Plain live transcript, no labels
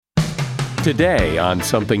Today on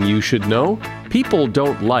Something You Should Know, people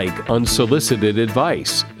don't like unsolicited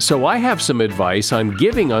advice. So I have some advice on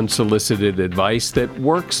giving unsolicited advice that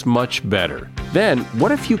works much better. Then,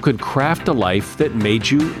 what if you could craft a life that made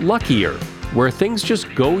you luckier, where things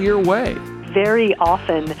just go your way? Very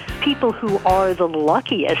often, people who are the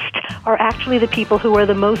luckiest are actually the people who are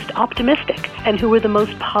the most optimistic and who are the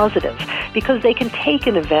most positive, because they can take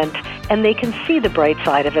an event and they can see the bright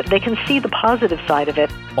side of it. They can see the positive side of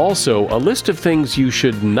it. Also, a list of things you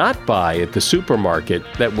should not buy at the supermarket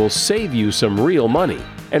that will save you some real money.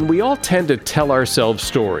 And we all tend to tell ourselves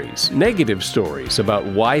stories, negative stories, about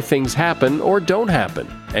why things happen or don't happen.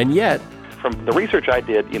 And yet, from the research I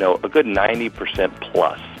did, a good 90%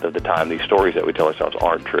 plus of the time, these stories that we tell ourselves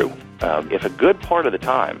aren't true. If a good part of the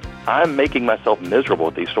time I'm making myself miserable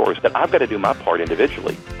with these stories, then I've got to do my part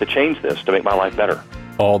individually to change this, to make my life better.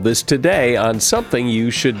 All this today on Something You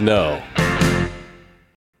Should Know.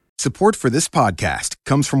 Support for this podcast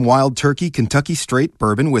comes from Wild Turkey Kentucky Straight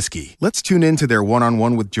Bourbon Whiskey. Let's tune in to their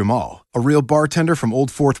one-on-one with Jamal, a real bartender from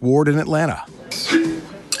Old Fourth Ward in Atlanta.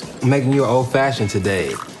 I'm making you an old-fashioned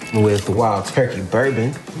today with the Wild Turkey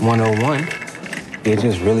Bourbon 101. It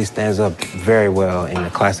just really stands up very well in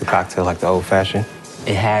a classic cocktail like the old-fashioned.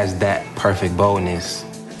 It has that perfect boldness.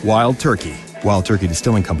 Wild Turkey. Wild Turkey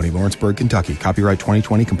Distilling Company, Lawrenceburg, Kentucky. Copyright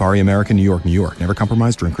 2020, Campari American, New York, New York. Never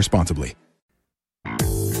compromise, drink responsibly.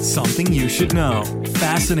 Something you should know.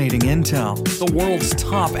 Fascinating intel, the world's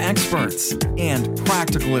top experts, and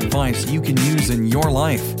practical advice you can use in your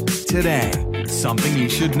life. Today, Something You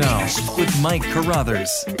Should Know with Mike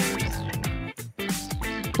Carruthers.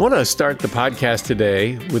 I want to start the podcast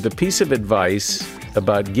today with a piece of advice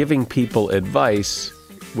about giving people advice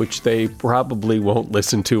which they probably won't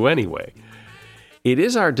listen to anyway. It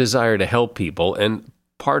is our desire to help people, and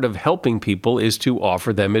part of helping people is to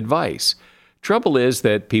offer them advice. Trouble is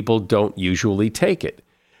that people don't usually take it.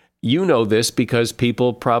 You know this because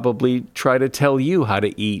people probably try to tell you how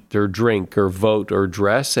to eat or drink or vote or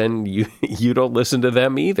dress, and you don't listen to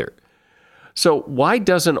them either. So why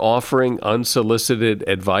doesn't offering unsolicited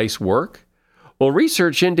advice work? Well,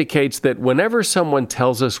 research indicates that whenever someone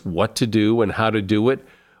tells us what to do and how to do it,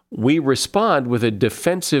 we respond with a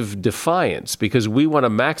defensive defiance because we want to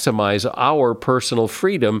maximize our personal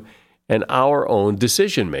freedom and our own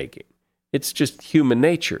decision-making. It's just human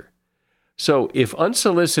nature. So if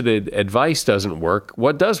unsolicited advice doesn't work,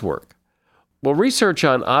 what does work? Well, research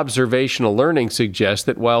on observational learning suggests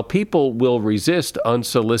that while people will resist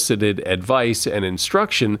unsolicited advice and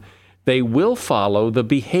instruction, they will follow the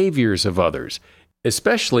behaviors of others,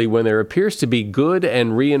 especially when there appears to be good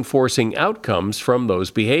and reinforcing outcomes from those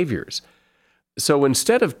behaviors. So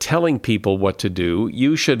instead of telling people what to do,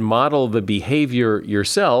 you should model the behavior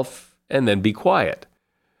yourself and then be quiet.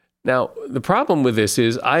 Now, the problem with this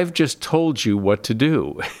is I've just told you what to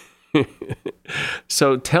do.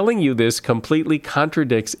 So telling you this completely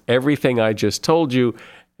contradicts everything I just told you,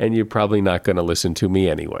 and you're probably not going to listen to me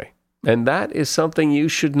anyway. And that is something you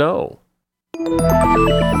should know.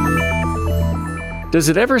 Does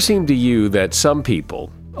it ever seem to you that some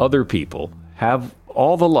people, other people, have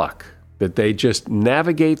all the luck, that they just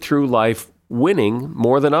navigate through life winning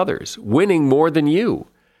more than others, winning more than you?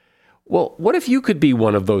 Well, what if you could be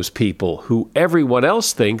one of those people who everyone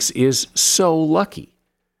else thinks is so lucky?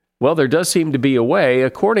 Well, there does seem to be a way,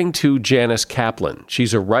 according to Janice Kaplan.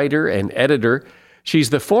 She's a writer and editor. She's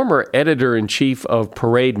the former editor-in-chief of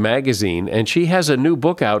Parade magazine, and she has a new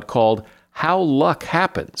book out called How Luck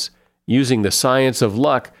Happens, using the science of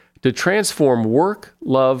luck to transform work,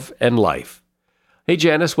 love, and life. Hey,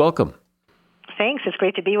 Janice, welcome. Thanks. It's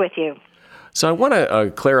great to be with you. So I want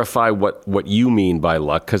to clarify what you mean by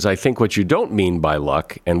luck, because I think what you don't mean by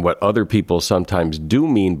luck and what other people sometimes do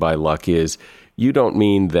mean by luck is you don't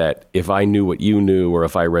mean that if I knew what you knew or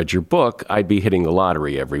if I read your book, I'd be hitting the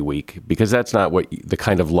lottery every week, because that's not the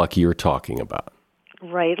kind of luck you're talking about.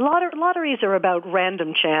 Right. Lotteries are about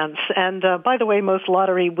random chance. And by the way, most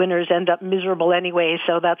lottery winners end up miserable anyway,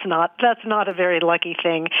 so that's not a very lucky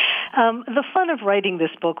thing. The fun of writing this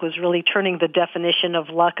book was really turning the definition of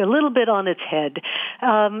luck a little bit on its head,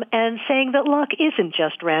 and saying that luck isn't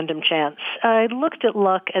just random chance. I looked at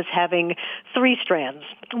luck as having three strands.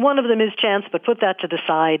 One of them is chance, but put that to the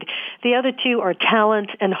side. The other two are talent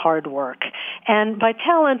and hard work. And by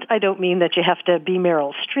talent, I don't mean that you have to be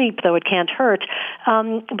Meryl Streep, though it can't hurt.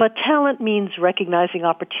 But talent means recognizing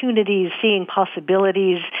opportunities, seeing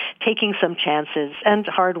possibilities, taking some chances. And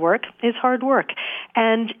hard work is hard work.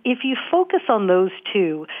 And if if you focus on those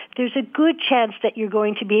two, there's a good chance that you're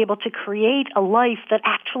going to be able to create a life that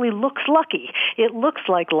actually looks lucky. It looks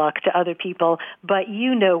like luck to other people, but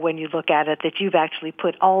you know when you look at it that you've actually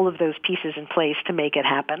put all of those pieces in place to make it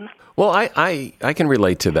happen. Well, I can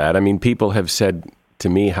relate to that. I mean, people have said to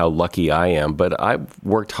me how lucky I am, but I've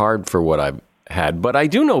worked hard for what I've had. But I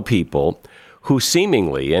do know people who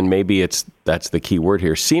seemingly, and maybe that's the key word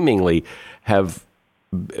here, seemingly have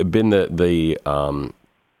been the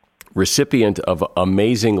recipient of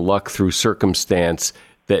amazing luck through circumstance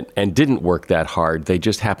and didn't work that hard. They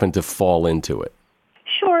just happened to fall into it.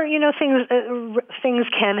 Sure, things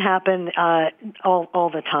can happen all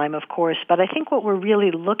the time, of course, but I think what we're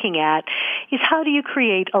really looking at is how do you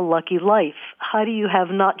create a lucky life? How do you have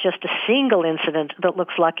not just a single incident that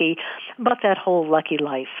looks lucky, but that whole lucky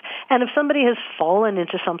life? And if somebody has fallen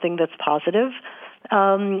into something that's positive,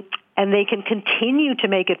 and they can continue to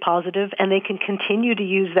make it positive, and they can continue to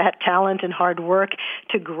use that talent and hard work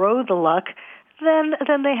to grow the luck, then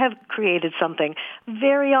they have created something.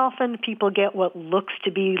 Very often people get what looks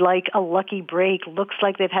to be like a lucky break, looks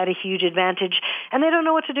like they've had a huge advantage, and they don't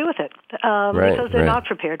know what to do with it because they're not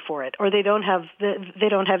prepared for it, or they don't have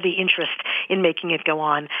the interest in making it go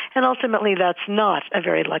on. And ultimately, that's not a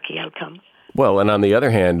very lucky outcome. Well, and on the other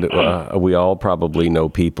hand, we all probably know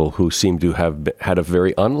people who seem to have had a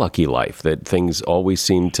very unlucky life, that things always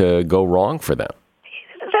seem to go wrong for them.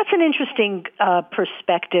 That's an interesting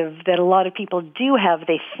perspective that a lot of people do have.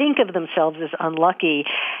 They think of themselves as unlucky.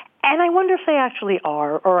 And I wonder if they actually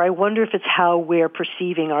are, or I wonder if it's how we're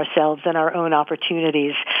perceiving ourselves and our own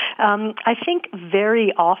opportunities. I think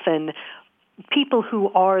very often people who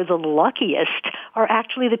are the luckiest are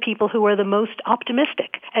actually the people who are the most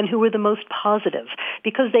optimistic and who are the most positive,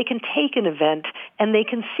 because they can take an event and they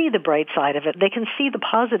can see the bright side of it, they can see the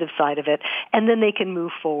positive side of it, and then they can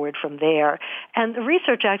move forward from there. And the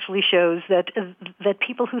research actually shows that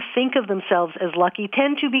people who think of themselves as lucky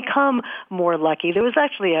tend to become more lucky. There was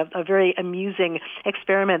actually a very amusing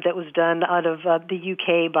experiment that was done out of the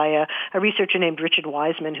UK by a researcher named Richard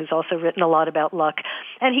Wiseman, who's also written a lot about luck.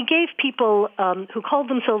 And he gave people who called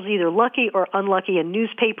themselves either lucky or unlucky a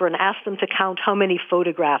newspaper and asked them to count how many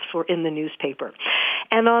photographs were in the newspaper.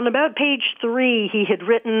 And on about page 3, he had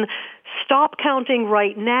written, "Stop counting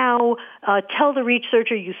right now. Tell the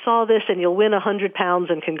researcher you saw this and you'll win £100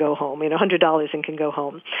 and can go home, $100 and can go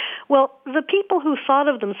home." Well, the people who thought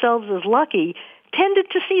of themselves as lucky tended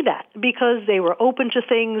to see that because they were open to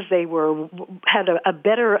things, had a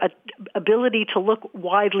better ability to look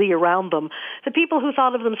widely around them. The people who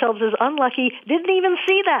thought of themselves as unlucky didn't even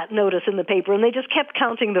see that notice in the paper, and they just kept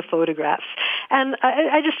counting the photographs. And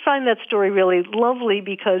I just find that story really lovely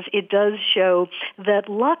because it does show that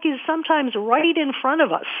luck is sometimes right in front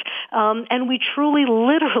of us, and we truly,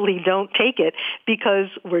 literally don't take it because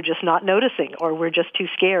we're just not noticing, or we're just too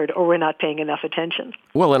scared, or we're not paying enough attention.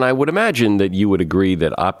 Well, and I would imagine that you would agree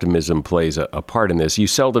that optimism plays a part in this. You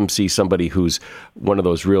seldom see somebody who's one of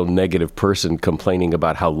those real negative person complaining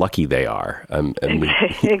about how lucky they are.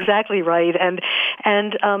 Exactly right. And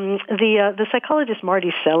the psychologist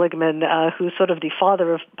Marty Seligman, who's sort of the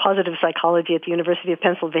father of positive psychology at the University of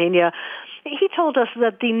Pennsylvania, he told us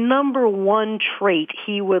that the number one trait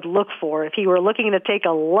he would look for, if he were looking to take a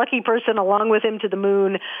lucky person along with him to the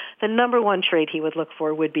moon, the number one trait he would look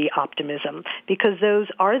for would be optimism, because those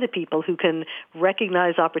are the people who can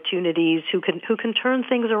recognize opportunities, who can turn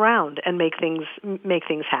things around and make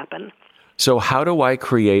things happen. So how do I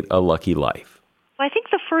create a lucky life? I think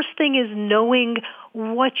the first thing is knowing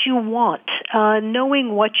what you want,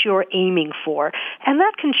 knowing what you're aiming for. And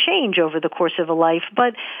that can change over the course of a life,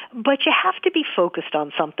 but you have to be focused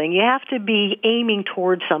on something. You have to be aiming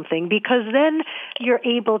towards something, because then you're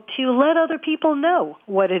able to let other people know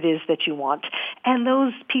what it is that you want. And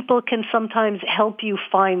those people can sometimes help you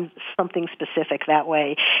find something specific that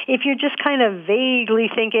way. If you're just kind of vaguely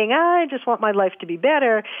thinking, I just want my life to be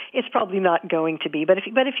better, it's probably not going to be. But if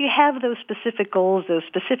you have those specific goals, those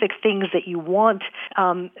specific things that you want,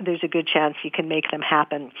 there's a good chance you can make them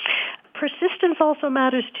happen. Persistence also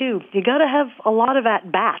matters too. You got to have a lot of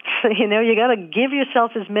at-bats. You got to give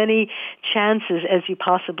yourself as many chances as you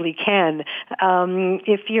possibly can.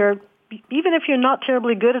 Even if you're not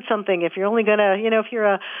terribly good at something, if you're only gonna, if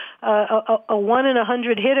you're a 1 in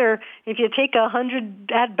 100 hitter, if you take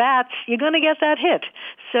 100 at bats, you're gonna get that hit.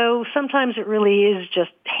 So sometimes it really is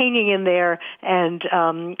just hanging in there and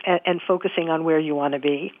focusing on where you want to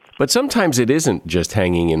be. But sometimes it isn't just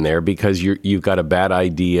hanging in there because you've got a bad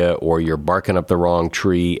idea or you're barking up the wrong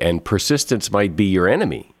tree, and persistence might be your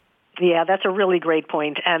enemy. Yeah, that's a really great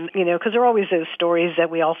point. And, because there are always those stories that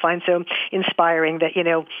we all find so inspiring that,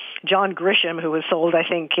 John Grisham, who has sold, I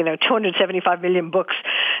think, 275 million books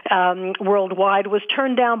worldwide, was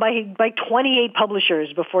turned down by 28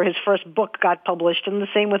 publishers before his first book got published. And the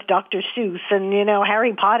same with Dr. Seuss. And,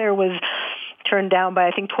 Harry Potter was turned down by,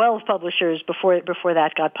 I think, 12 publishers before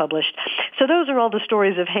that got published. So those are all the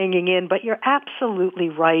stories of hanging in, but you're absolutely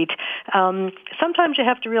right. Sometimes you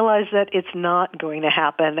have to realize that it's not going to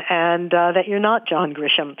happen and that you're not John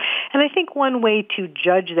Grisham. And I think one way to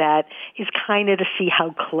judge that is kind of to see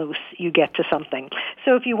how close you get to something.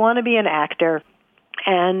 So if you want to be an actor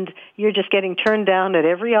and you're just getting turned down at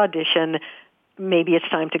every audition, maybe it's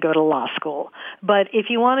time to go to law school. But if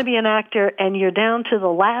you want to be an actor and you're down to the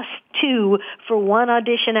last two for one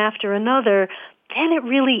audition after another, then it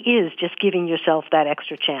really is just giving yourself that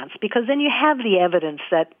extra chance, because then you have the evidence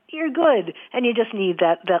that you're good and you just need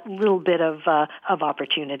that little bit of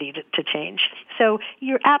opportunity to change. So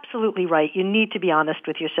you're absolutely right. You need to be honest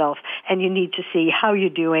with yourself and you need to see how you're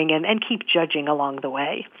doing and keep judging along the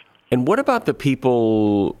way. And what about the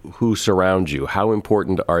people who surround you? How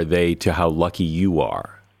important are they to how lucky you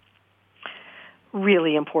are?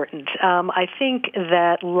 Really important. I think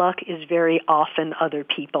that luck is very often other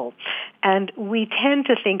people. And we tend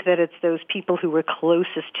to think that it's those people who are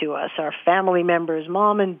closest to us, our family members,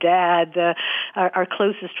 mom and dad, our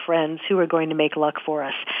closest friends who are going to make luck for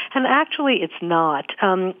us. And actually it's not.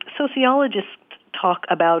 Sociologists talk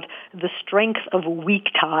about the strength of weak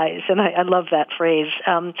ties, and I love that phrase.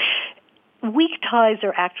 Weak ties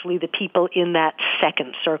are actually the people in that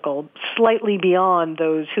second circle, slightly beyond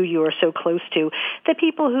those who you are so close to, the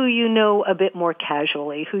people who you know a bit more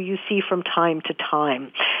casually, who you see from time to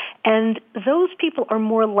time. And those people are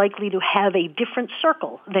more likely to have a different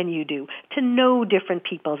circle than you do, to know different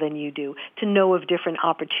people than you do, to know of different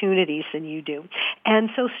opportunities than you do. And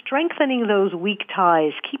so strengthening those weak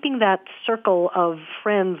ties, keeping that circle of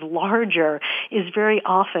friends larger, is very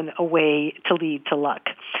often a way to lead to luck.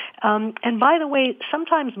 And by the way,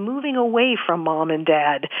 sometimes moving away from mom and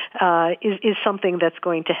dad is something that's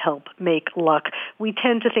going to help make luck. We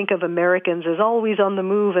tend to think of Americans as always on the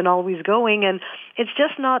move and always going, and it's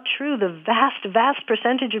just not true. The vast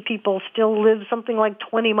percentage of people still live something like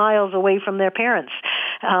 20 miles away from their parents.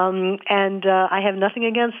 And I have nothing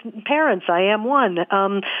against parents. I am one.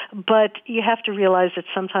 But you have to realize that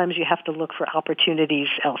sometimes you have to look for opportunities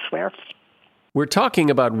elsewhere. We're talking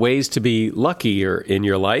about ways to be luckier in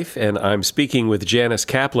your life, and I'm speaking with Janice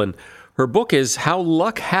Kaplan. Her book is How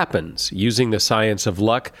Luck Happens, Using the Science of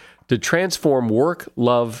Luck to Transform Work,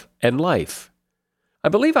 Love, and Life. I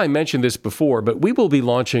believe I mentioned this before, but we will be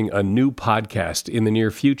launching a new podcast in the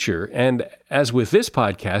near future, and as with this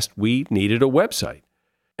podcast, we needed a website.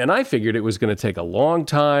 And I figured it was going to take a long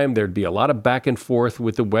time, there'd be a lot of back and forth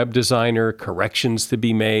with the web designer, corrections to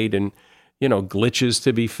be made, and, glitches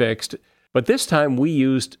to be fixed. But this time we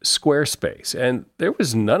used Squarespace, and there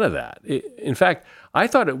was none of that. In fact, I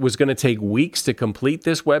thought it was going to take weeks to complete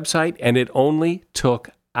this website, and it only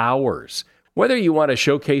took hours. Whether you want to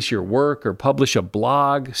showcase your work or publish a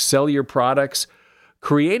blog, sell your products,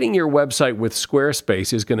 creating your website with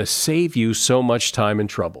Squarespace is going to save you so much time and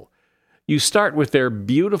trouble. You start with their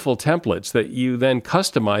beautiful templates that you then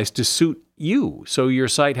customize to suit you, so your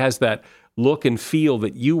site has that look and feel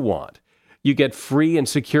that you want. You get free and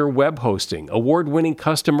secure web hosting, award-winning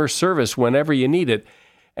customer service whenever you need it,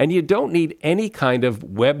 and you don't need any kind of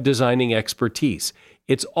web designing expertise.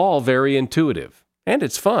 It's all very intuitive, and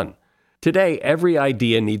it's fun. Today, every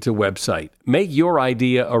idea needs a website. Make your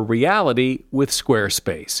idea a reality with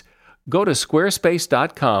Squarespace. Go to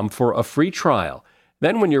squarespace.com for a free trial.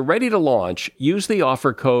 Then when you're ready to launch, use the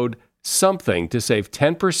offer code SOMETHING to save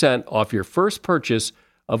 10% off your first purchase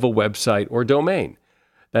of a website or domain.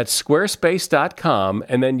 That's squarespace.com,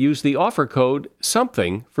 and then use the offer code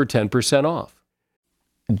SOMETHING for 10% off.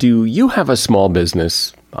 Do you have a small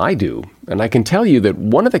business? I do. And I can tell you that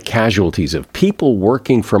one of the casualties of people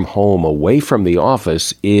working from home away from the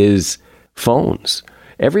office is phones.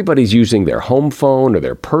 Everybody's using their home phone or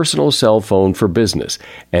their personal cell phone for business,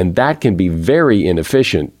 and that can be very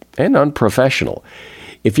inefficient and unprofessional.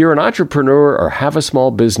 If you're an entrepreneur or have a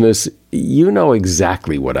small business, you know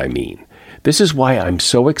exactly what I mean. This is why I'm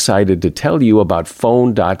so excited to tell you about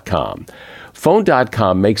Phone.com.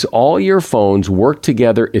 Phone.com makes all your phones work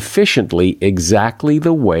together efficiently exactly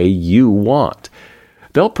the way you want.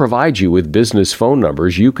 They'll provide you with business phone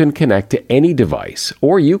numbers you can connect to any device,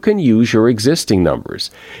 or you can use your existing numbers.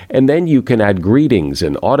 And then you can add greetings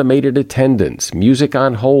and automated attendance, music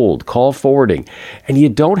on hold, call forwarding, and you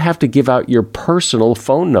don't have to give out your personal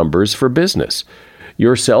phone numbers for business.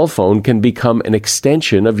 Your cell phone can become an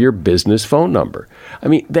extension of your business phone number. I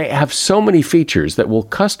mean, they have so many features that will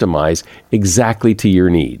customize exactly to your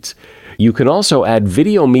needs. You can also add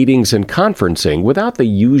video meetings and conferencing without the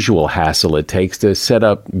usual hassle it takes to set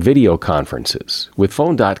up video conferences. With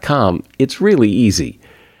Phone.com, it's really easy.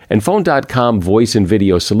 And Phone.com voice and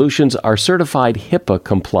video solutions are certified HIPAA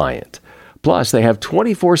compliant. Plus, they have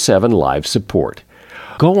 24/7 live support.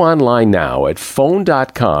 Go online now at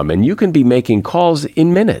Phone.com and you can be making calls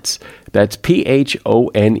in minutes. That's PHONE.com.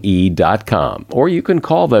 Or you can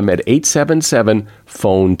call them at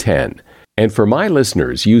 877-PHONE-10. And for my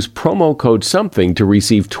listeners, use promo code SOMETHING to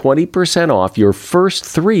receive 20% off your first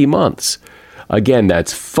 3 months. Again,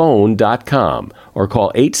 that's Phone.com or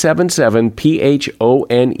call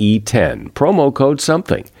 877-PHONE-10. Promo code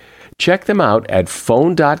SOMETHING. Check them out at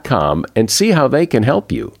Phone.com and see how they can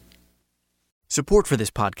help you. Support for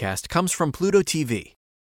this podcast comes from Pluto TV.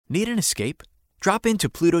 Need an escape? Drop into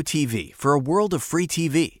Pluto TV for a world of free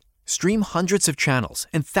TV. Stream hundreds of channels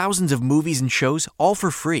and thousands of movies and shows all for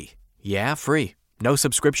free. Yeah, free. No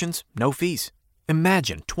subscriptions, no fees.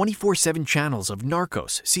 Imagine 24/7 channels of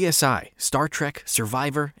Narcos, CSI, Star Trek,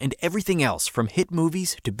 Survivor, and everything else from hit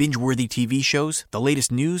movies to binge-worthy TV shows, the latest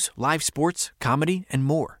news, live sports, comedy, and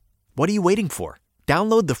more. What are you waiting for?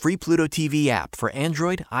 Download the free Pluto TV app for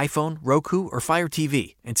Android, iPhone, Roku, or Fire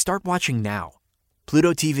TV and start watching now.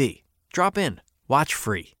 Pluto TV. Drop in. Watch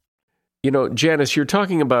free. You know, Janice, you're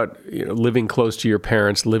talking about living close to your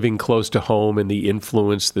parents, living close to home, and the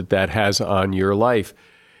influence that has on your life.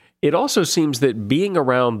 It also seems that being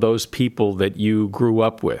around those people that you grew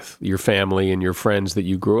up with, your family and your friends that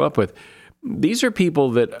you grew up with, these are people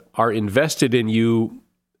that are invested in you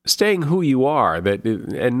staying who you are,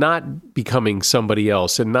 and not becoming somebody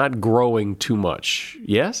else and not growing too much.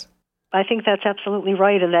 Yes? I think that's absolutely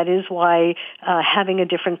right, and that is why having a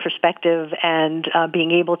different perspective and being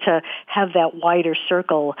able to have that wider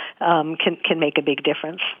circle can make a big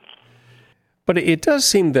difference. But it does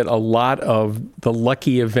seem that a lot of the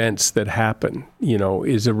lucky events that happen,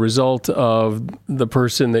 is a result of the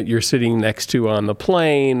person that you're sitting next to on the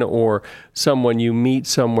plane or someone you meet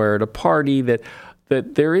somewhere at a party, that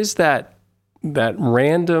there is that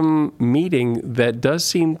random meeting that does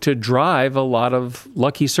seem to drive a lot of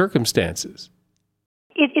lucky circumstances.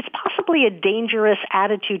 It's possibly a dangerous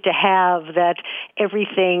attitude to have, that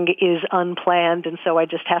everything is unplanned and so I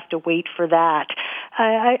just have to wait for that.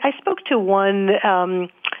 I spoke to one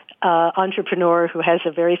entrepreneur who has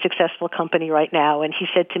a very successful company right now, and he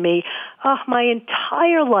said to me, my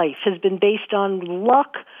entire life has been based on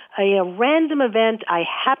luck, a random event. I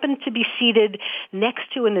happened to be seated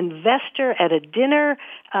next to an investor at a dinner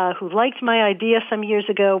who liked my idea some years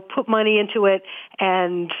ago, put money into it,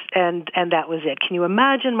 and that was it. Can you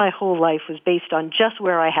imagine? My whole life was based on just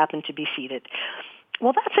where I happened to be seated.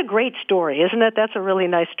 Well, that's a great story, isn't it? That's a really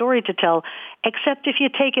nice story to tell, except if you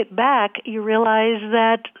take it back, you realize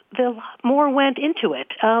that a lot more went into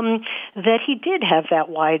it, that he did have that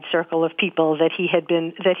wide circle of people that he had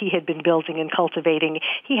been building and cultivating.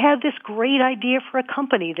 He had this great idea for a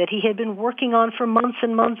company that he had been working on for months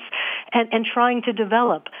and months and trying to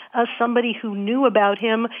develop. Somebody who knew about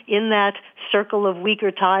him in that circle of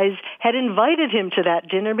weaker ties had invited him to that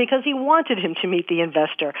dinner because he wanted him to meet the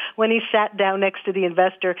investor. When he sat down next to the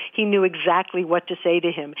investor, he knew exactly what to say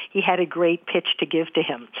to him. He had a great pitch to give to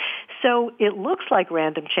him. So it looks like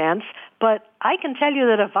random chance, but I can tell you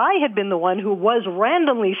that if I had been the one who was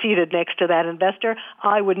randomly seated next to that investor,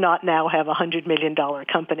 I would not now have a $100 million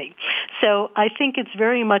company. So I think it's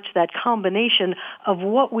very much that combination of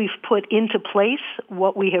what we've put into place,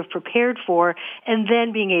 what we have prepared for, and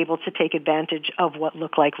then being able to take advantage of what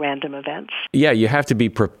look like random events. Yeah, you have to be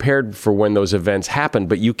prepared for when those events happen,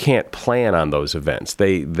 but you can't plan on those events.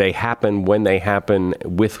 They happen when they happen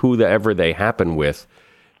with whoever they happen with.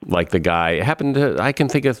 Like the guy, I can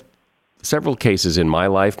think of several cases in my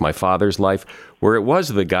life, my father's life, where it was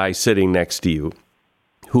the guy sitting next to you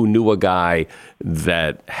who knew a guy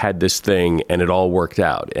that had this thing and it all worked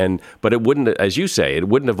out. But it wouldn't, as you say, it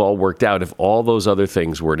wouldn't have all worked out if all those other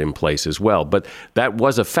things weren't in place as well. But that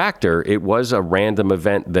was a factor. It was a random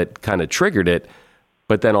event that kind of triggered it,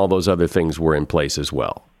 but then all those other things were in place as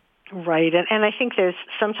well. Right, and I think there's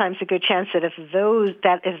sometimes a good chance that if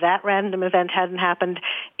that random event hadn't happened,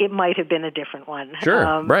 it might have been a different one.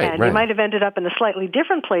 Sure, right. You might have ended up in a slightly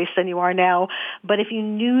different place than you are now, but if you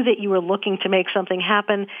knew that you were looking to make something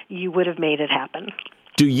happen, you would have made it happen.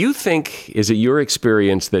 Do you think, is it your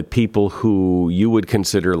experience that people who you would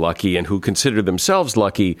consider lucky and who consider themselves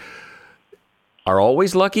lucky are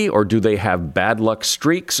always lucky, or do they have bad luck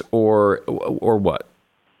streaks, or what?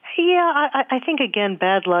 Yeah, I think, again,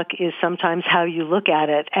 bad luck is sometimes how you look at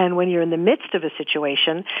it. And when you're in the midst of a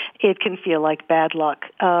situation, it can feel like bad luck.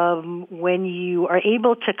 When you are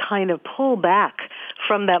able to kind of pull back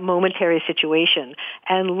from that momentary situation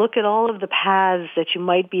and look at all of the paths that you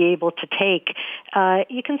might be able to take,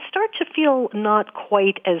 you can start to feel not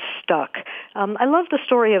quite as stuck. I love the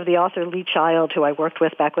story of the author Lee Child, who I worked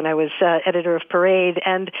with back when I was editor of Parade.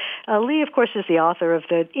 And Lee, of course, is the author of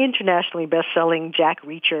the internationally best-selling Jack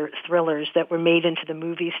Reacher thrillers that were made into the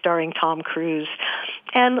movie starring Tom Cruise.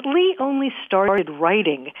 And Lee only started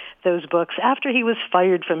writing those books after he was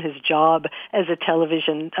fired from his job as a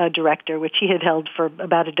television director, which he had held for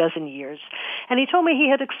about a dozen years. And he told me he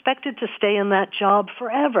had expected to stay in that job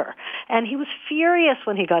forever. And he was furious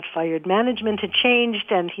when he got fired. Management had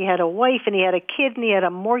changed, and he had a wife, and he had a kid, and he had a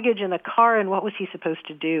mortgage and a car, and what was he supposed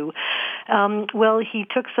to do? Well, he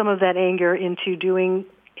took some of that anger into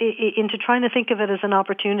trying to think of it as an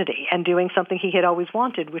opportunity and doing something he had always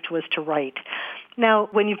wanted, which was to write. Now,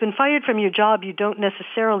 when you've been fired from your job, you don't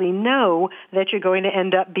necessarily know that you're going to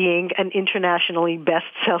end up being an internationally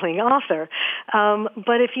best-selling author.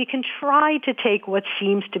 But if you can try to take what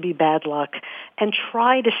seems to be bad luck and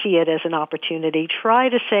try to see it as an opportunity, try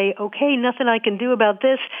to say, okay, nothing I can do about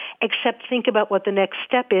this except think about what the next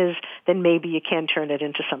step is, then maybe you can turn it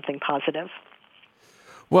into something positive.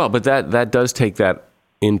 Well, but that does take that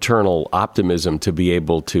internal optimism to be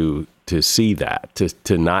able to see that,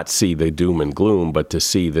 to not see the doom and gloom, but to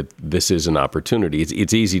see that this is an opportunity.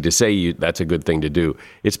 It's easy to say that's a good thing to do.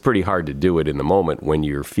 It's pretty hard to do it in the moment when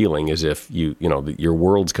you're feeling as if your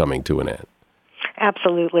world's coming to an end.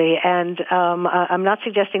 Absolutely. And I'm not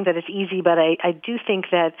suggesting that it's easy, but I do think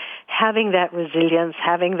that having that resilience,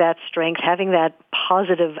 having that strength, having that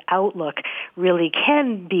positive outlook really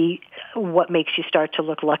can be what makes you start to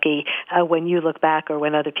look lucky when you look back or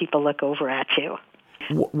when other people look over at you.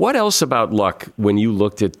 What else about luck, when you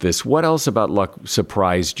looked at this, what else about luck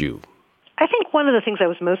surprised you? I think one of the things I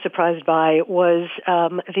was most surprised by was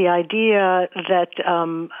the idea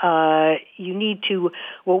that you need to,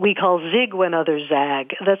 what we call zig when others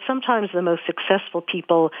zag, that sometimes the most successful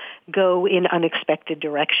people go in unexpected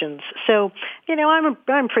directions. So,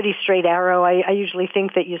 I'm pretty straight arrow. I usually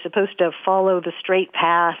think that you're supposed to follow the straight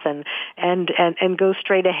path and go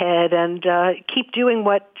straight ahead and keep doing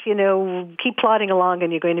keep plodding along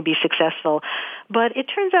and you're going to be successful. But it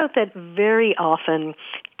turns out that very often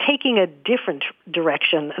taking a different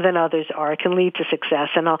direction than others are can lead to success.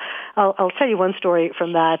 And I'll tell you one story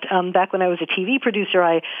from that. Back when I was a TV producer,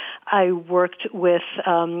 I worked with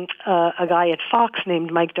a guy at Fox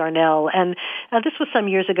named Mike Darnell. And this was some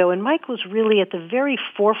years ago, and Mike was really at the very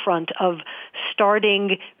forefront of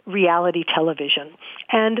starting reality television.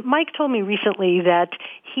 And Mike told me recently that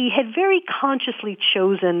he had very consciously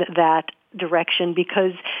chosen that direction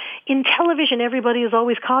because in television everybody is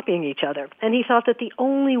always copying each other, and he thought that the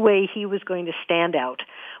only way he was going to stand out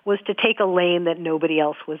was to take a lane that nobody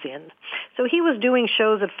else was in. So he was doing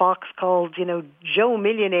shows at Fox called, Joe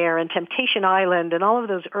Millionaire and Temptation Island and all of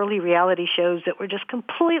those early reality shows that were just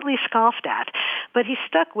completely scoffed at. But he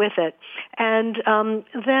stuck with it. And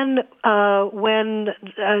then when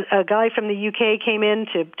a guy from the UK came in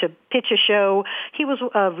to pitch a show,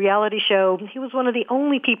 a reality show, he was one of the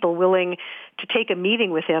only people willing to take a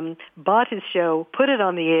meeting with him, bought his show, put it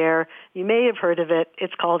on the air. You may have heard of it.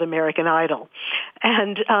 It's called American Idol.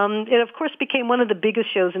 And it, of course, became one of the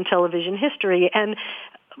biggest shows in television history. And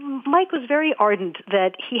Mike was very ardent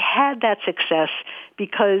that he had that success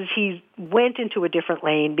because he went into a different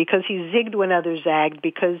lane, because he zigged when others zagged,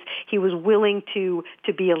 because he was willing to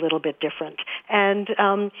be a little bit different. And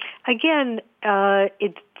again,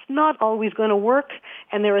 it's not always going to work,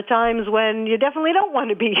 and there are times when you definitely don't want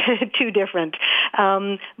to be too different.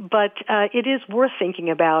 But it is worth thinking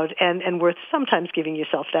about and worth sometimes giving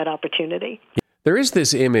yourself that opportunity. There is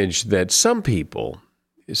this image that some people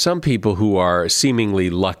who are seemingly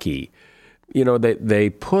lucky, they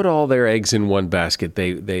put all their eggs in one basket.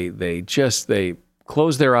 They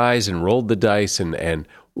closed their eyes and rolled the dice and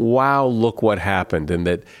wow, look what happened.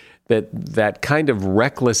 And that kind of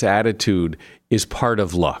reckless attitude is part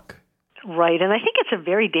of luck. Right, and I think it's a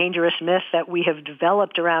very dangerous myth that we have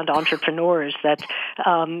developed around entrepreneurs that,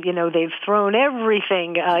 they've thrown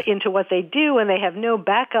everything into what they do and they have no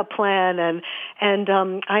backup plan. And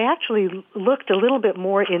I actually looked a little bit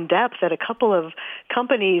more in depth at a couple of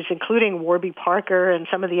companies, including Warby Parker and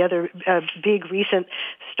some of the other big recent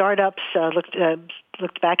startups,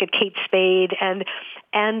 looked back at Kate Spade, and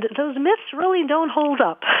And those myths really don't hold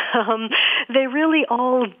up. They really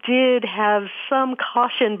all did have some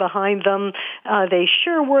caution behind them. They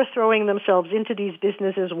sure were throwing themselves into these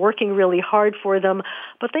businesses, working really hard for them,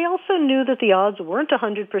 but they also knew that the odds weren't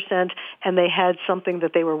 100%, and they had something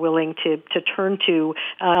that they were willing to turn to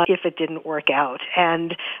if it didn't work out.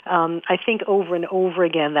 And I think over and over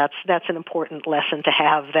again, that's an important lesson to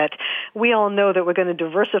have, that we all know that we're going to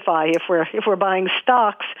diversify. If we're buying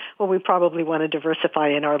stocks, well, we probably want to diversify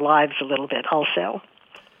in our lives a little bit also.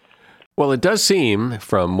 Well, it does seem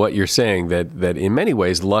from what you're saying that in many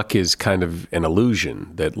ways luck is kind of an illusion,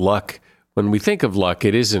 that luck, when we think of luck,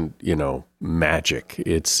 it isn't, magic.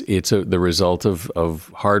 It's the result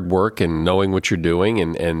of hard work and knowing what you're doing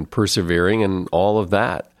and persevering and all of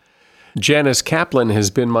that. Janice Kaplan has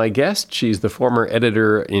been my guest. She's the former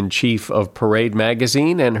editor-in-chief of Parade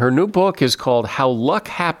magazine, and her new book is called How Luck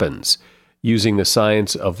Happens, Using the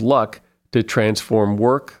Science of Luck to Transform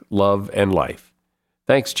Work, Love, and Life.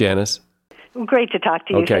 Thanks, Janice. Great to talk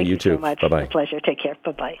to you. Okay, Thank you too. So much. Bye-bye. It's a pleasure. Take care.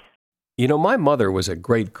 Bye-bye. My mother was a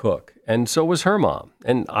great cook, and so was her mom,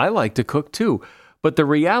 and I like to cook too. But the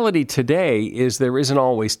reality today is there isn't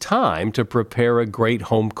always time to prepare a great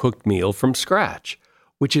home-cooked meal from scratch,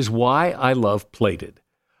 which is why I love Plated.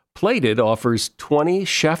 Plated offers 20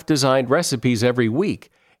 chef-designed recipes every week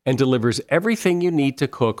and delivers everything you need to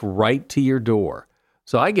cook right to your door.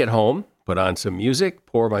 So I get home, put on some music,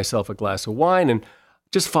 pour myself a glass of wine, and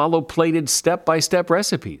just follow Plated step-by-step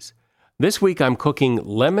recipes. This week I'm cooking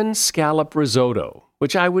lemon scallop risotto,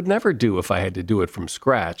 which I would never do if I had to do it from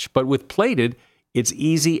scratch, but with Plated, it's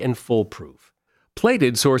easy and foolproof.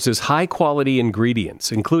 Plated sources high-quality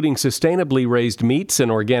ingredients, including sustainably raised meats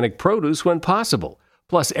and organic produce when possible.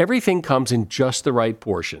 Plus, everything comes in just the right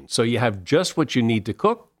portion, so you have just what you need to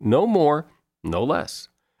cook, no more, no less.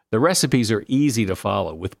 The recipes are easy to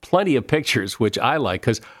follow, with plenty of pictures, which I like,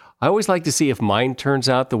 because I always like to see if mine turns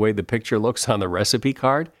out the way the picture looks on the recipe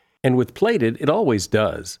card. And with Plated, it always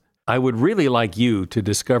does. I would really like you to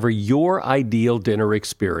discover your ideal dinner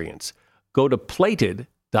experience. Go to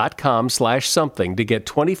plated.com/something to get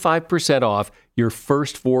 25% off your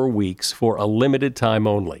first 4 weeks for a limited time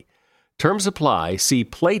only. Terms apply. See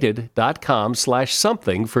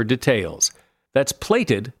plated.com/something for details. That's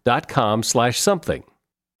plated.com/something.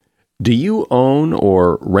 Do you own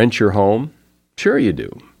or rent your home? Sure you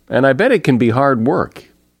do. And I bet it can be hard work.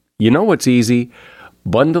 You know what's easy?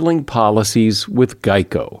 Bundling policies with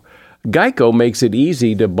Geico. Geico makes it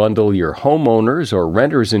easy to bundle your homeowner's or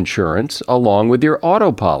renter's insurance along with your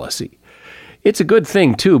auto policy. It's a good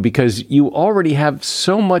thing, too, because you already have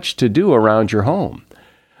so much to do around your home.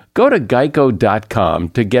 Go to geico.com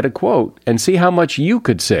to get a quote and see how much you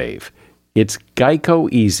could save. It's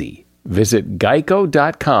Geico Easy. Visit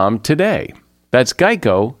geico.com today. That's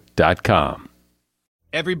geico.com.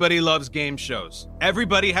 Everybody loves game shows.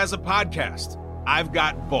 Everybody has a podcast. I've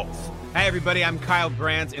got both. Hey, everybody, I'm Kyle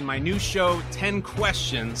Brandt, and my new show, 10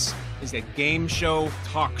 Questions, is a game show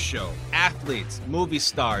talk show. Athletes, movie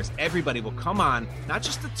stars, everybody will come on, not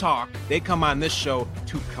just to talk, they come on this show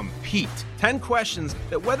to compete. 10 questions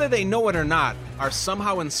that, whether they know it or not, are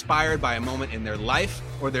somehow inspired by a moment in their life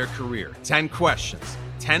or their career. 10 questions,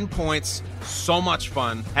 10 points, so much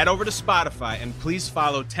fun. Head over to Spotify and please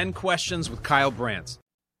follow 10 Questions with Kyle Brandt.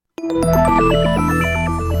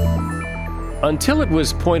 Until it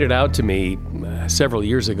was pointed out to me several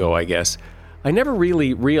years ago, I guess, I never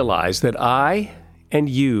really realized that I and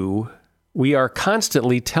you, we are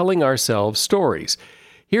constantly telling ourselves stories.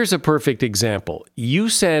 Here's a perfect example. You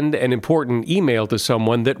send an important email to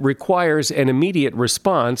someone that requires an immediate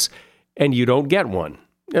response, and you don't get one,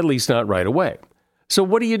 at least not right away. So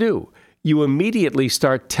what do? You immediately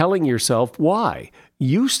start telling yourself why.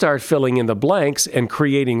 You start filling in the blanks and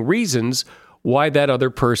creating reasons why that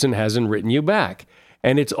other person hasn't written you back.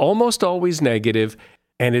 And it's almost always negative,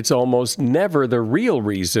 and it's almost never the real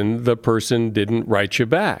reason the person didn't write you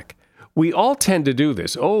back. We all tend to do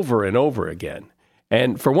this over and over again.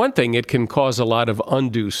 And for one thing, it can cause a lot of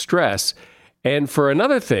undue stress. And for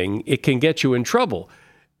another thing, it can get you in trouble,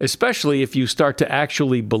 especially if you start to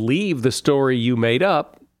actually believe the story you made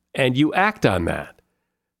up and you act on that.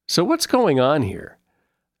 So what's going on here?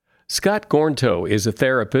 Scott Gornto is a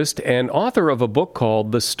therapist and author of a book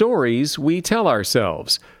called The Stories We Tell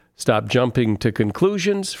Ourselves. Stop jumping to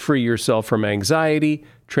conclusions, free yourself from anxiety,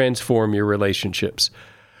 transform your relationships.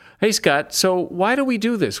 Hey, Scott, so why do we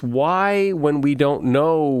do this? Why, when we don't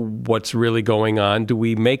know what's really going on, do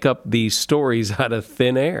we make up these stories out of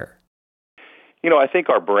thin air? I think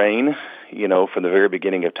our brain, from the very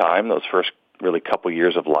beginning of time, those first really couple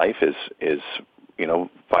years of life is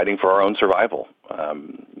fighting for our own survival.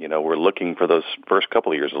 We're looking for those first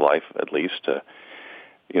couple of years of life, at least, to,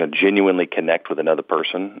 genuinely connect with another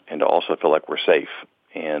person and to also feel like we're safe.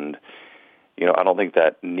 And, I don't think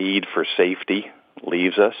that need for safety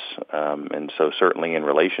leaves us. And so certainly in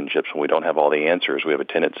relationships, when we don't have all the answers, we have a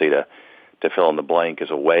tendency to fill in the blank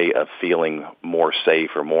as a way of feeling more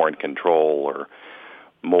safe or more in control or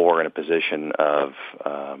more in a position of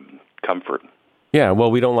comfort. Yeah,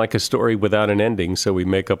 well, we don't like a story without an ending, so we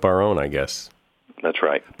make up our own, I guess. That's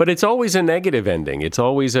right. But it's always a negative ending. It's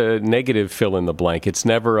always a negative fill in the blank. It's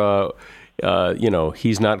never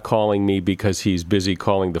he's not calling me because he's busy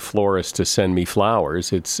calling the florist to send me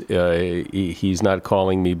flowers. It's he's not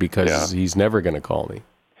calling me because he's never going to call me.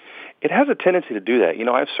 It has a tendency to do that.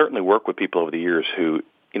 I've certainly worked with people over the years who,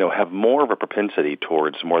 have more of a propensity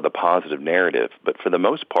towards more of the positive narrative. But for the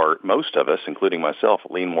most part, most of us, including myself,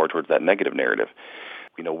 lean more towards that negative narrative.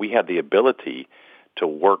 We have the ability to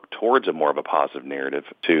work towards a more of a positive narrative.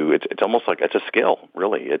 It's almost like it's a skill,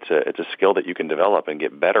 really. It's a skill that you can develop and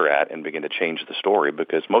get better at and begin to change the story,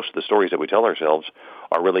 because most of the stories that we tell ourselves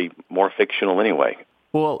are really more fictional anyway.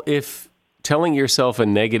 Well, if telling yourself a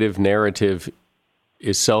negative narrative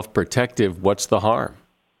is self-protective, what's the harm?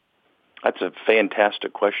 That's a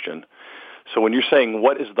fantastic question. So when you're saying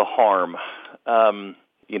what is the harm,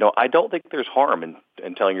 I don't think there's harm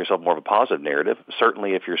in telling yourself more of a positive narrative.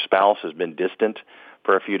 Certainly if your spouse has been distant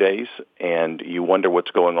for a few days and you wonder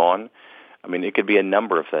what's going on, it could be a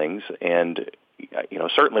number of things. And,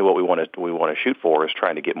 certainly what we want to shoot for is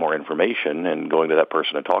trying to get more information and going to that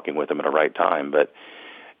person and talking with them at the right time. But,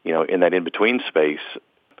 in that in-between space,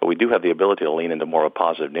 but we do have the ability to lean into more of a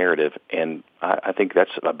positive narrative, and I think that's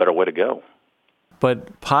a better way to go.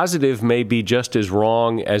 But positive may be just as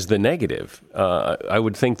wrong as the negative. I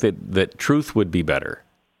would think that truth would be better.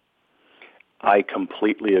 I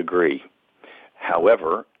completely agree.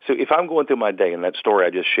 However, so if I'm going through my day, and that story I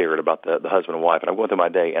just shared about the husband and wife, and I'm going through my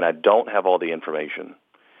day and I don't have all the information,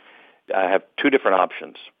 I have two different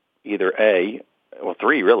options. Either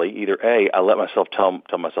three really. Either A, I let myself tell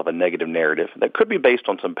myself a negative narrative that could be based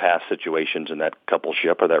on some past situations in that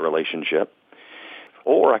coupleship or that relationship.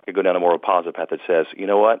 Or I could go down a more positive path that says, you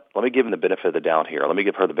know what, let me give him the benefit of the doubt here. Let me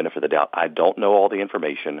give her the benefit of the doubt. I don't know all the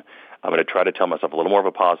information. I'm going to try to tell myself a little more of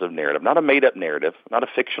a positive narrative, not a made-up narrative, not a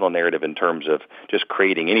fictional narrative in terms of just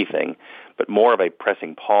creating anything, but more of a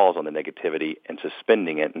pressing pause on the negativity and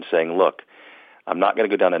suspending it and saying, look, I'm not going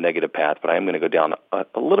to go down a negative path, but I am going to go down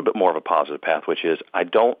a little bit more of a positive path, which is I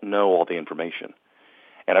don't know all the information.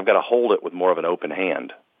 And I've got to hold it with more of an open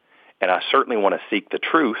hand. And I certainly want to seek the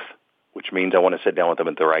truth, which means I want to sit down with them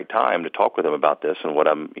at the right time to talk with them about this and what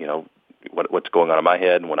I'm, what's going on in my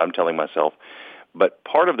head and what I'm telling myself. But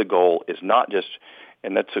part of the goal is not just,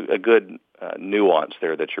 and that's a good nuance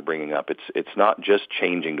there that you're bringing up. It's not just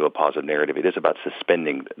changing to a positive narrative. It is about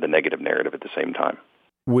suspending the negative narrative at the same time.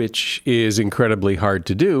 Which is incredibly hard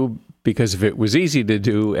to do, because if it was easy to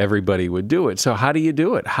do, everybody would do it. So how do you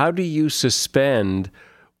do it? How do you suspend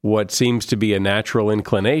what seems to be a natural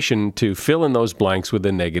inclination to fill in those blanks with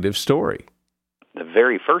a negative story? The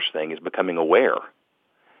very first thing is becoming aware.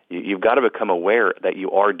 You've got to become aware that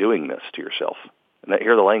you are doing this to yourself. And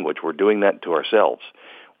hear the language. We're doing that to ourselves.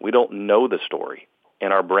 We don't know the story,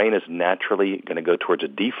 and our brain is naturally going to go towards a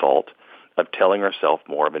default of telling ourselves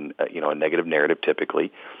more of a negative narrative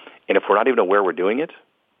typically. And if we're not even aware we're doing it,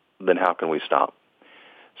 then how can we stop?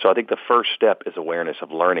 So I think the first step is awareness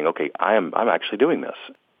of learning, okay, I'm actually doing this.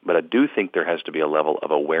 But I do think there has to be a level of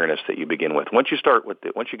awareness that you begin with. Once you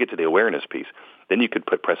get to the awareness piece, then you could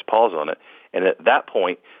press pause on it. And at that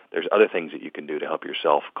point, there's other things that you can do to help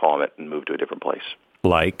yourself calm it and move to a different place.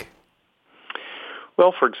 Like?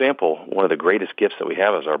 Well, for example, one of the greatest gifts that we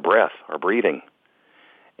have is our breath, our breathing.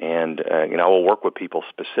 And I will work with people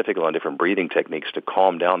specifically on different breathing techniques to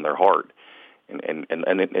calm down their heart and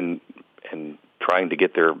trying to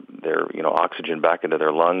get their oxygen back into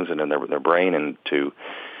their lungs and in their brain, and to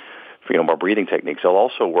more breathing techniques. I'll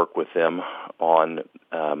also work with them on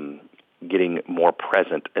getting more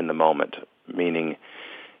present in the moment. Meaning,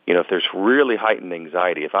 if there's really heightened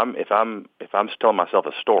anxiety, if I'm telling myself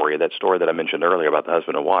a story, that story that I mentioned earlier about the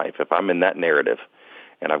husband and wife, if I'm in that narrative,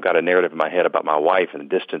 and I've got a narrative in my head about my wife and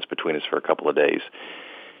the distance between us for a couple of days,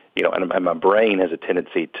 and my brain has a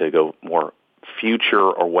tendency to go more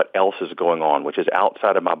future or what else is going on, which is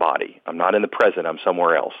outside of my body. I'm not in the present, I'm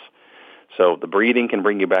somewhere else. So the breathing can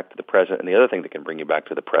bring you back to the present, and the other thing that can bring you back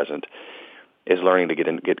to the present is learning to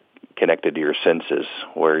get connected to your senses,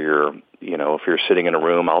 where if you're sitting in a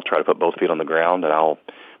room, I'll try to put both feet on the ground, and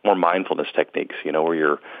more mindfulness techniques, where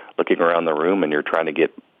you're looking around the room and you're trying to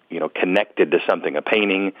get connected to something, a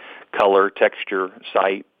painting, color, texture,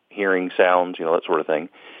 sight, hearing, sounds, that sort of thing,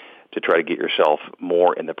 to try to get yourself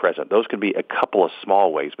more in the present. Those could be a couple of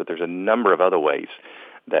small ways, but there's a number of other ways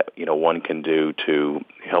that, one can do to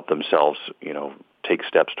help themselves, take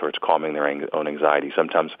steps towards calming their own anxiety.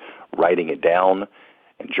 Sometimes writing it down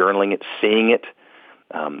and journaling it, seeing it.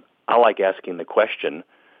 I like asking the question,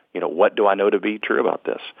 what do I know to be true about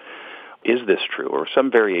this? Is this true? Or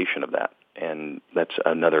some variation of that. And that's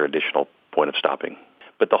another additional point of stopping.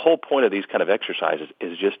 But the whole point of these kind of exercises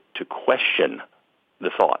is just to question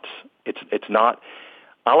the thoughts. It's not,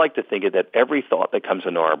 I like to think of that every thought that comes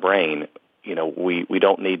into our brain, we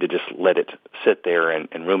don't need to just let it sit there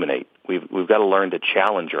and ruminate. We've got to learn to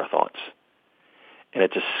challenge our thoughts. And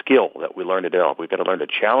it's a skill that we learn to develop. We've got to learn to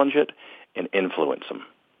challenge it and influence them.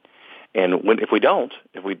 And if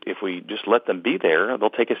we just let them be there, they'll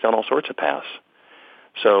take us down all sorts of paths.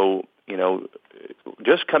 So,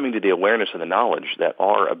 just coming to the awareness and the knowledge that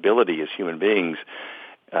our ability as human beings,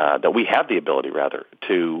 that we have the ability, rather,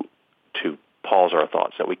 to pause our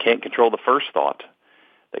thoughts, that we can't control the first thought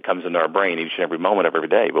that comes into our brain each and every moment of every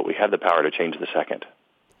day, but we have the power to change the second.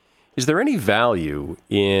 Is there any value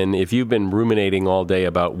in, if you've been ruminating all day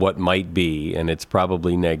about what might be, and it's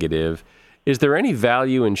probably negative, is there any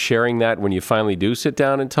value in sharing that when you finally do sit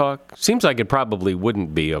down and talk? Seems like it probably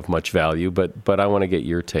wouldn't be of much value, but I want to get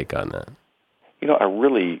your take on that.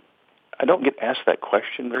 I don't get asked that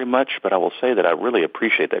question very much, but I will say that I really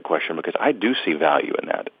appreciate that question because I do see value in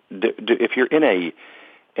that. If you're in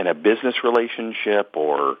a business relationship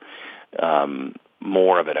or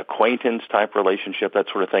more of an acquaintance type relationship, that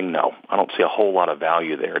sort of thing, no, I don't see a whole lot of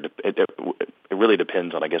value there. It really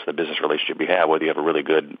depends on, I guess, the business relationship you have, whether you have a really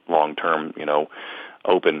good long-term,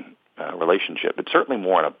 open relationship. But certainly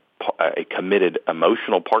more in a committed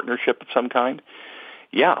emotional partnership of some kind.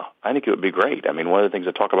 Yeah, I think it would be great. I mean, one of the things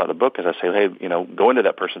I talk about in the book is I say, hey, go into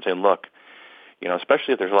that person saying, look,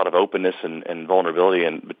 especially if there's a lot of openness and vulnerability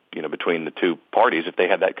and, between the two parties, if they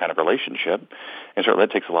have that kind of relationship, and certainly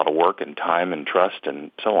that takes a lot of work and time and trust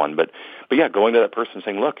and so on. But yeah, going to that person and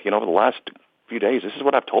saying, look, over the last few days, this is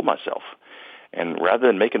what I've told myself. And rather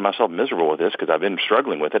than making myself miserable with this, because I've been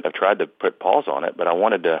struggling with it, I've tried to put pause on it, but I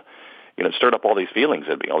wanted to, it stirred up all these feelings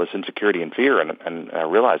in me, all this insecurity and fear, and I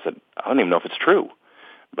realized that I don't even know if it's true.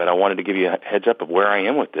 But I wanted to give you a heads up of where I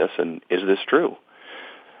am with this, and is this true?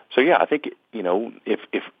 So yeah, I think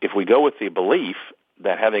if we go with the belief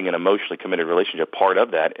that having an emotionally committed relationship, part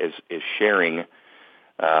of that is sharing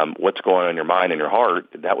what's going on in your mind and your heart,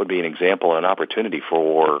 that would be an example and an opportunity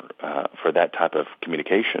for that type of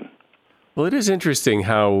communication. Well, it is interesting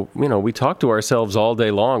how, we talk to ourselves all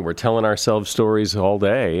day long. We're telling ourselves stories all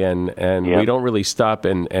day, and we don't really stop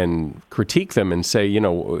and critique them and say,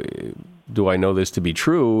 do I know this to be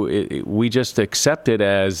true? We just accept it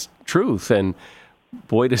as truth, and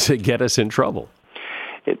boy, does it get us in trouble.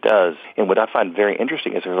 It does. And what I find very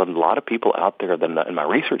interesting is there's a lot of people out there that in my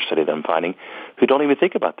research study that I'm finding who don't even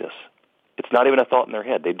think about this. It's not even a thought in their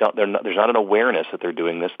head. There's not an awareness that they're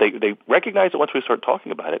doing this. They recognize it once we start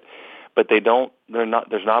talking about it, but there's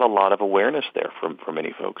not a lot of awareness there for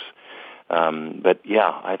many folks. But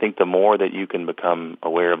yeah, I think the more that you can become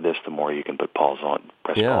aware of this, the more you can press pause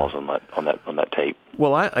on that tape.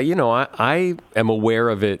 Well, I am aware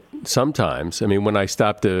of it sometimes. I mean, when I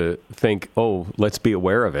stop to think, oh, let's be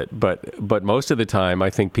aware of it. But most of the time, I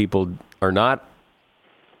think people are not.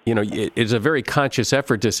 It's a very conscious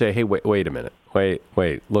effort to say, hey, wait a minute,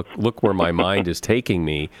 wait, look where my mind is taking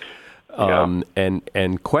me.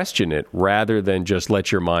 And question it rather than just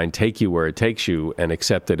let your mind take you where it takes you and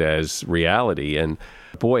accept it as reality. And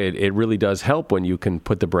boy, it really does help when you can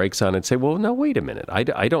put the brakes on and say, well, no, wait a minute. I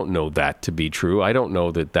don't know that to be true. I don't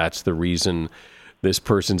know that that's the reason this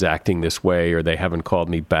person's acting this way, or they haven't called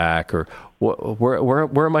me back, or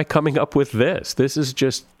where am I coming up with this? This is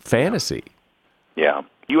just fantasy. Yeah.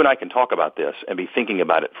 You and I can talk about this and be thinking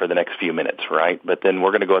about it for the next few minutes, right? But then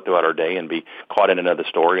we're going to go throughout our day and be caught in another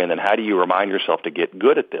story. And then how do you remind yourself to get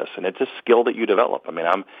good at this? And it's a skill that you develop. I mean,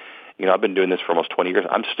 I've been doing this for almost 20 years.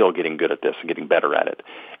 I'm still getting good at this and getting better at it.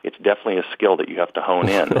 It's definitely a skill that you have to hone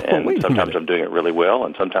in. And sometimes I'm doing it really well,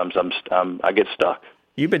 and sometimes I get stuck.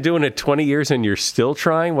 You've been doing it 20 years and you're still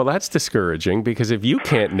trying? Well, that's discouraging, because if you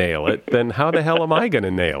can't nail it, then how the hell am I going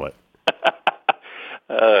to nail it?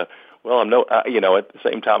 Well, at the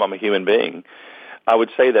same time, I'm a human being. I would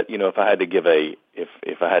say that, if I had to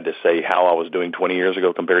if I had to say how I was doing 20 years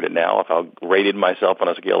ago compared to now, if I rated myself on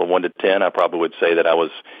a scale of 1 to 10, I probably would say that I was,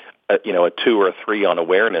 a 2 or a 3 on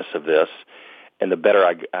awareness of this. And the better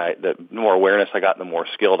the more awareness I got, the more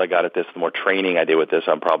skilled I got at this, the more training I did with this,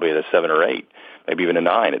 I'm probably at a 7 or 8, maybe even a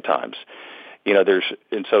 9 at times.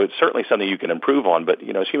 and so it's certainly something you can improve on. But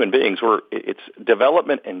as human beings, it's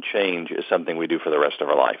development and change is something we do for the rest of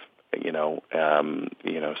our life.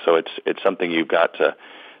 So it's something you've got to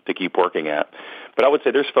keep working at. But I would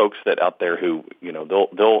say there's folks that out there who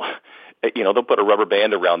they'll put a rubber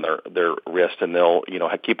band around their wrist and they'll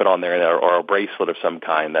keep it on there, or a bracelet of some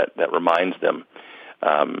kind that reminds them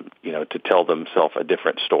to tell themselves a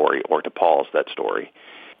different story or to pause that story.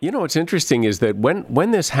 What's interesting is that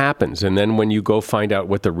when this happens, and then when you go find out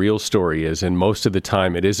what the real story is, and most of the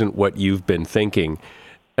time it isn't what you've been thinking,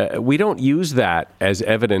 we don't use that as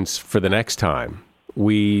evidence for the next time.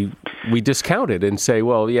 We discount it and say,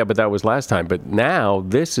 well, yeah, but that was last time. But now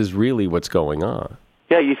this is really what's going on.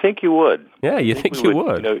 Yeah, you think you would. Yeah, you think you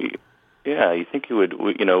would. You think you would.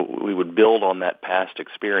 We would build on that past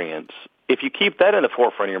experience. If you keep that in the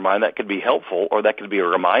forefront of your mind, that could be helpful, or that could be a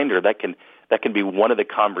reminder. That can be one of the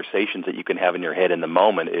conversations that you can have in your head in the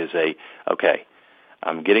moment is okay,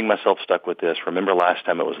 I'm getting myself stuck with this. Remember last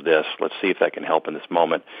time it was this. Let's see if that can help in this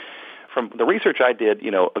moment. From the research I did,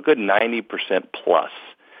 a good 90% plus.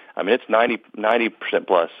 I mean, it's 90%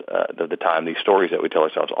 plus of the time these stories that we tell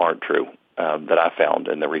ourselves aren't true, that I found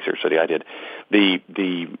in the research study I did. The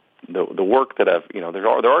work that I've, there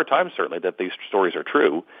are times certainly that these stories are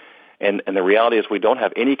true, and the reality is we don't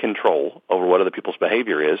have any control over what other people's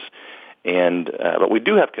behavior is. But we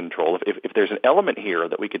do have control. If there's an element here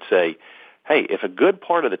that we could say, hey, if a good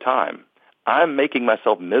part of the time I'm making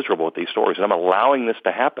myself miserable with these stories and I'm allowing this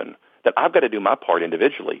to happen, that I've got to do my part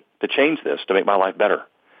individually to change this, to make my life better.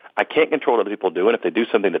 I can't control what other people do, and if they do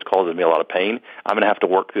something that's causing me a lot of pain, I'm going to have to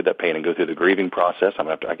work through that pain and go through the grieving process.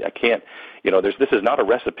 I can't, this is not a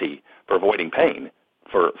recipe for avoiding pain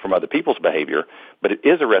from other people's behavior, but it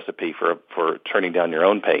is a recipe for turning down your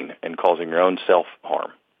own pain and causing your own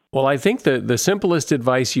self-harm. Well, I think the simplest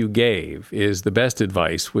advice you gave is the best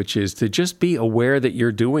advice, which is to just be aware that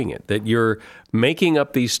you're doing it, that you're making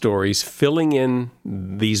up these stories, filling in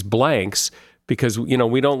these blanks, because,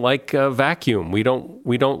 we don't like a vacuum. We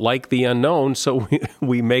don't like the unknown, so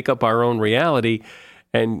we make up our own reality,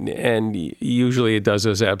 and usually it does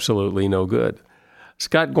us absolutely no good.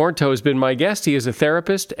 Scott Gornto has been my guest. He is a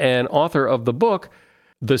therapist and author of the book,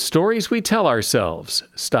 The Stories We Tell Ourselves.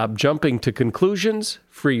 Stop jumping to conclusions,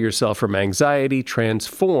 free yourself from anxiety,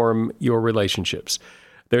 transform your relationships.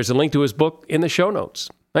 There's a link to his book in the show notes.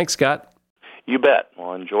 Thanks, Scott. You bet.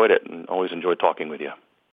 Well, I enjoyed it and always enjoyed talking with you.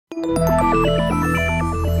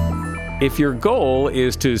 If your goal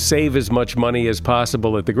is to save as much money as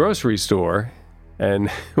possible at the grocery store, and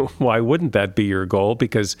why wouldn't that be your goal?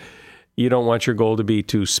 Because you don't want your goal to be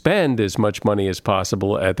to spend as much money as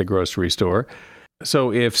possible at the grocery store.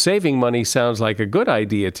 So if saving money sounds like a good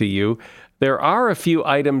idea to you, there are a few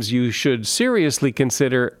items you should seriously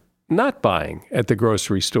consider not buying at the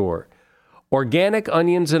grocery store. Organic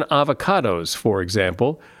onions and avocados, for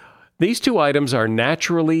example. These two items are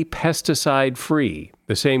naturally pesticide-free.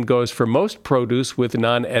 The same goes for most produce with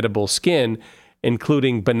non-edible skin,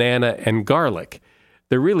 including banana and garlic.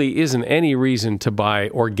 There really isn't any reason to buy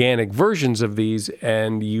organic versions of these,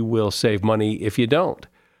 and you will save money if you don't.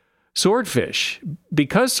 Swordfish.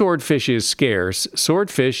 Because swordfish is scarce,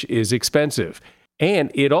 swordfish is expensive,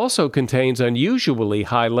 and it also contains unusually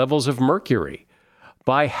high levels of mercury.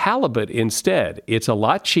 Buy halibut instead. It's a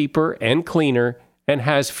lot cheaper and cleaner and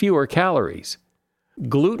has fewer calories.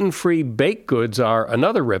 Gluten-free baked goods are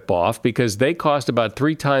another ripoff because they cost about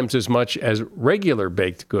 3 times as much as regular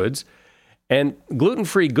baked goods, and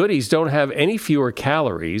gluten-free goodies don't have any fewer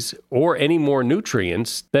calories or any more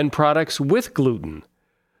nutrients than products with gluten.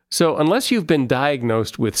 So unless you've been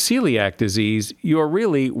diagnosed with celiac disease, you're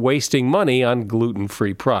really wasting money on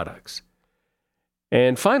gluten-free products.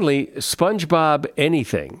 And finally, SpongeBob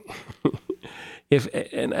anything.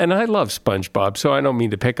 And I love SpongeBob, so I don't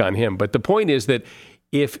mean to pick on him, but the point is that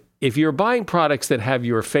if you're buying products that have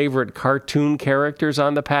your favorite cartoon characters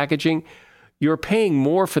on the packaging, you're paying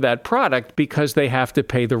more for that product because they have to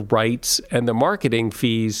pay the rights and the marketing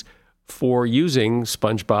fees for using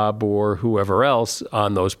SpongeBob or whoever else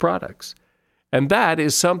on those products. And that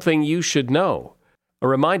is something you should know. A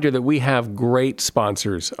reminder that we have great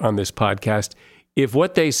sponsors on this podcast. If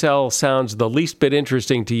what they sell sounds the least bit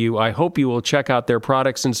interesting to you, I hope you will check out their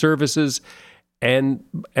products and services and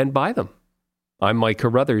buy them. I'm Mike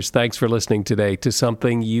Carruthers. Thanks for listening today to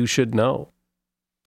Something You Should Know.